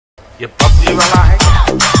ये पबजी वाला है क्या?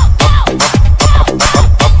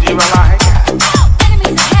 पबजी वाला है क्या?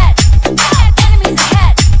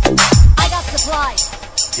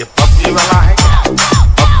 ये पबजी वाला है क्या?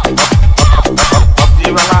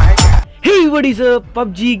 पबजी वाला है क्या? Hey, what is up,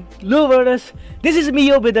 PUBG lovers? This is me,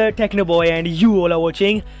 your brother Techno Boy, and you all are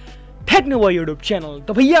watching techno boy YouTube channel।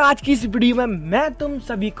 तो भैया आज की इस वीडियो में मैं तुम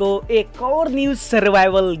सभी को एक और न्यू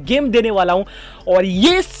सर्वाइवल गेम देने वाला हूं, और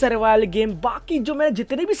ये सर्वाइवल गेम बाकी जो मैंने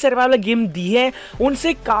जितने भी सर्वाइवल गेम दिए हैं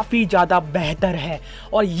उनसे काफ़ी ज़्यादा बेहतर है,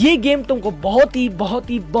 और ये गेम तुमको बहुत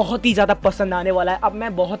ही ज़्यादा पसंद आने वाला है। अब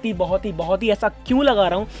मैं बहुत ही ऐसा क्यों लगा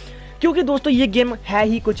रहा हूँ, क्योंकि दोस्तों ये गेम है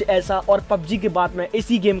ही कुछ ऐसा, और पबजी के बाद मैं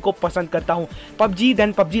इसी गेम को पसंद करता हूँ। पबजी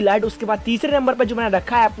देन पबजी लाइट, उसके बाद तीसरे नंबर पर जो मैंने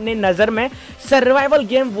रखा है अपने नज़र में सर्वाइवल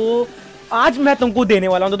गेम, वो आज मैं तुमको देने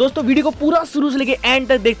वाला हूँ। तो दोस्तों वीडियो को पूरा शुरू से लेके एंड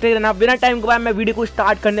तक देखते रहना। बिना टाइम गवाए मैं वीडियो को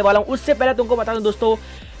स्टार्ट करने वाला हूँ। उससे पहले तुमको बता दूँ दोस्तों,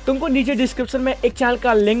 तुमको नीचे डिस्क्रिप्शन में एक चैनल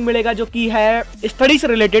का लिंक मिलेगा जो कि है स्टडी से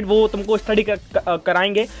रिलेटेड। वो तुमको स्टडी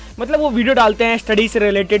कराएंगे, मतलब वो वीडियो डालते हैं स्टडी से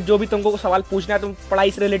रिलेटेड। जो भी तुमको सवाल पूछना है, तुम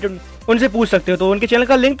पढ़ाई से रिलेटेड उनसे पूछ सकते हो। तो उनके चैनल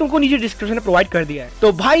का लिंक तुमको नीचे डिस्क्रिप्शन में प्रोवाइड कर दिया है।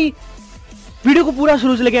 तो भाई वीडियो को पूरा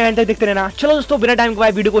शुरू से लेकर एंड तक देखते रहना। चलो दोस्तों बिना टाइम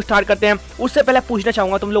गवाए वीडियो को स्टार्ट करते हैं। उससे पहले पूछना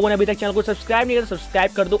चाहूँगा, तुम लोगों ने अभी तक चैनल को सब्सक्राइब नहीं किया तो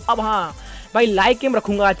सब्सक्राइब कर दो। अब हाँ भाई, लाइक एम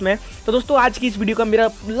रखूंगा आज मैं। तो दोस्तों आज की इस वीडियो का मेरा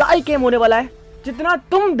लाइक एम होने वाला है, जितना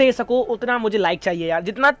तुम दे सको उतना मुझे लाइक चाहिए यार,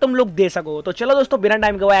 जितना तुम लोग दे सको। तो चलो दोस्तों बिना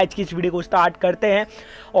टाइम गवाए आज की इस वीडियो को स्टार्ट करते हैं,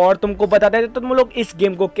 और तुमको बताते हैं तुम लोग इस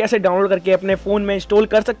गेम को कैसे डाउनलोड करके अपने फ़ोन में इंस्टॉल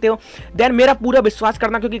कर सकते हो। देन मेरा पूरा विश्वास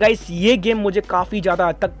करना, क्योंकि गाइस ये गेम मुझे काफ़ी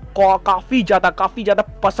ज़्यादा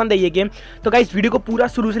पसंद है ये गेम। तो गाइस वीडियो को पूरा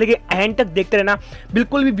शुरू से लेके एंड तक देखते रहना,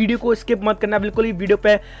 बिल्कुल भी वीडियो को स्किप मत करना, बिल्कुल भी वीडियो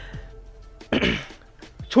पे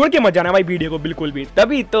छोड़ के मत जाना भाई वीडियो को बिल्कुल भी,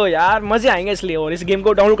 तभी तो यार मजे आएंगे इसलिए। और इस गेम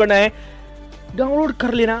को डाउनलोड करना है, डाउनलोड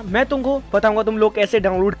कर लेना। मैं तुमको बताऊंगा तुम लोग कैसे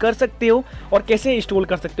डाउनलोड कर सकते हो और कैसे इंस्टॉल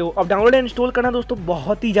कर सकते हो। अब डाउनलोड एंड इंस्टॉल करना दोस्तों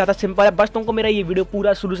बहुत ही ज़्यादा सिंपल है, बस तुमको मेरा ये वीडियो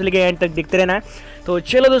पूरा शुरू से लेकर एंड तक देखते रहना है। तो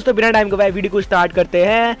चलो दोस्तों बिना टाइम गवाए वीडियो को स्टार्ट करते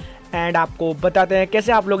हैं एंड आपको बताते हैं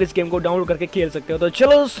कैसे आप लोग इस गेम को डाउनलोड करके खेल सकते हो। तो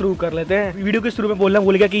चलो शुरू कर लेते हैं। वीडियो के शुरू में बोलना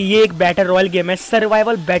भूल गया कि ये एक बैटल रॉयल गेम है,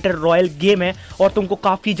 सर्वाइवल बैटल रॉयल गेम है, और तुमको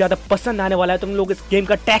काफ़ी ज़्यादा पसंद आने वाला है। तुम लोग इस गेम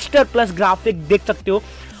का टेक्सचर प्लस ग्राफिक देख सकते हो,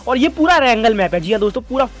 और ये पूरा एरेंगल मैप है। जी हाँ दोस्तों,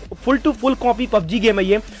 पूरा full to full copy PUBG game है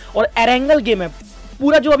ये, और एरेंगल गेम है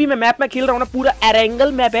पूरा। जो अभी मैं मैप में खेल रहा हूँ ना, पूरा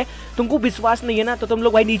एरेंगल मैप है। तुमको विश्वास नहीं है ना, तो तुम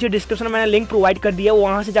लोग भाई नीचे डिस्क्रिप्शन में मैंने लिंक प्रोवाइड कर दिया है,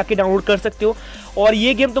 वहाँ से जाके डाउनलोड कर सकते हो। और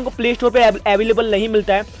ये गेम तुमको प्ले स्टोर पे अवेलेबल नहीं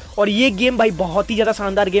मिलता है, और ये गेम भाई बहुत ही ज़्यादा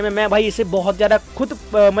शानदार गेम है। मैं भाई इसे बहुत ज़्यादा खुद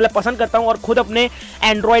मतलब पसंद करता हूँ, और खुद अपने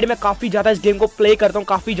एंड्रॉयड में काफ़ी ज़्यादा इस गेम को प्ले करता हूँ,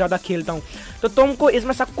 काफ़ी ज़्यादा खेलता हूँ। तो तुमको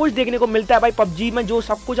इसमें सब कुछ देखने को मिलता है भाई। पबजी में जो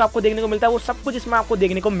सब कुछ आपको देखने को मिलता है वो सब कुछ इसमें आपको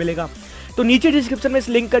देखने को मिलेगा। तो नीचे डिस्क्रिप्शन में इस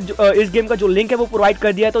गेम का जो लिंक है वो प्रोवाइड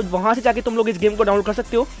कर दिया है, तो वहाँ से जाके तुम लोग इस गेम को डाउनलोड कर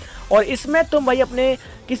सकते हो। और इसमें तुम भाई अपने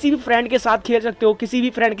किसी भी फ्रेंड के साथ खेल सकते हो, किसी भी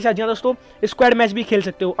फ्रेंड के साथ। जी दोस्तों स्क्वाड मैच भी खेल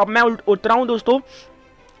सकते हो। अब मैं उतरा हूँ दोस्तों,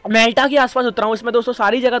 मेल्टा के आसपास उतरा हूँ। इसमें दोस्तों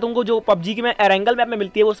सारी जगह तुमको जो पबजी की में एरेंगल मैप में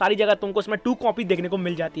मिलती है, वो सारी जगह तुमको इसमें 2 कॉपी देखने को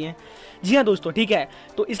मिल जाती हैं। जी हाँ दोस्तों, ठीक है।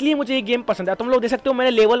 तो इसलिए मुझे ये गेम पसंद है। तुम लोग देख सकते हो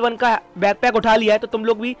मैंने लेवल 1 का बैकपैक उठा लिया है, तो तुम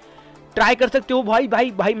लोग भी ट्राई कर सकते हो।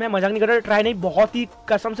 भाई मैं मजाक नहीं कर रहा, ट्राई नहीं, बहुत ही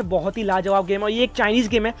कसम से बहुत ही लाजवाब गेम है। और ये एक चाइनीज़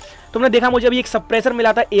गेम है। तुमने देखा मुझे अभी एक सप्रेसर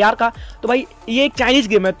मिला था AR का, तो भाई ये एक चाइनीज़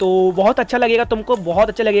गेम है, तो बहुत अच्छा लगेगा तुमको, बहुत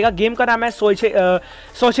अच्छा लगेगा। गेम का नाम है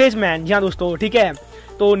सॉसेज मैन। जी हाँ दोस्तों, ठीक है।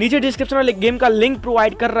 तो नीचे डिस्क्रिप्शन में गेम का लिंक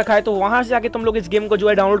प्रोवाइड कर रखा है, तो वहाँ से जाके तुम लोग इस गेम को जो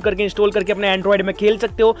है डाउनलोड करके इंस्टॉल करके अपने एंड्रॉइड में खेल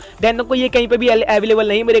सकते हो। देन तुमको ये कहीं पे भी अवेलेबल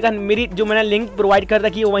नहीं मिलेगा, मेरी जो मैंने लिंक प्रोवाइड कर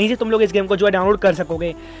रखी है वहीं से तुम लोग इस गेम को जो है डाउनलोड कर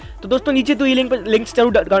सकोगे। तो दोस्तों नीचे तो ये लिंक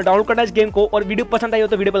जरूर डाउनलोड करना इस गेम को, और वीडियो पसंद आई हो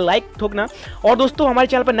तो वीडियो पर लाइक ठोकना। और दोस्तों हमारे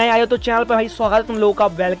चैनल पर नए आए हो तो चैनल पर भाई स्वागत है, तुम लोगों का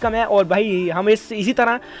वेलकम है। और भाई हम इसी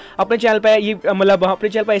तरह अपने चैनल पर अपने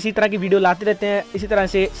चैनल पर इसी तरह की वीडियो लाते रहते हैं, इसी तरह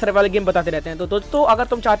से सर्वाइवल गेम बताते रहते हैं। तो दोस्तों अगर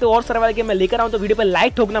तुम चाहते हो और सर्वाइवल गेम मैं लेकर आऊँ तो वीडियो पर लाइक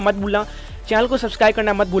ठोकना मत भूलना, चैनल को सब्सक्राइब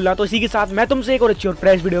करना मत भूलना। तो इसी के साथ मैं तुमसे एक और अच्छी और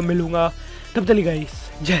फ्रेश वीडियो मिलूंगा। तब तक गाइस,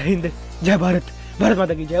 जय हिंद, जय भारत, भारत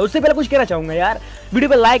माता की जय। उससे पहले कुछ कहना चाहूंगा यार, वीडियो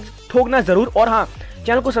पे लाइक ठोकना जरूर, और हाँ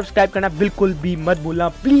चैनल को सब्सक्राइब करना बिल्कुल भी मत भूलना,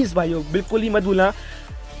 प्लीज भाइयों बिल्कुल ही मत भूलना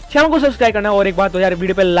चैनल को सब्सक्राइब करना। और एक बात हो यार,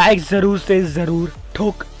 वीडियो पे लाइक जरूर से जरूर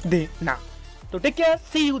ठोक देना। तो take care,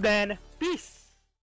 C you then, piece.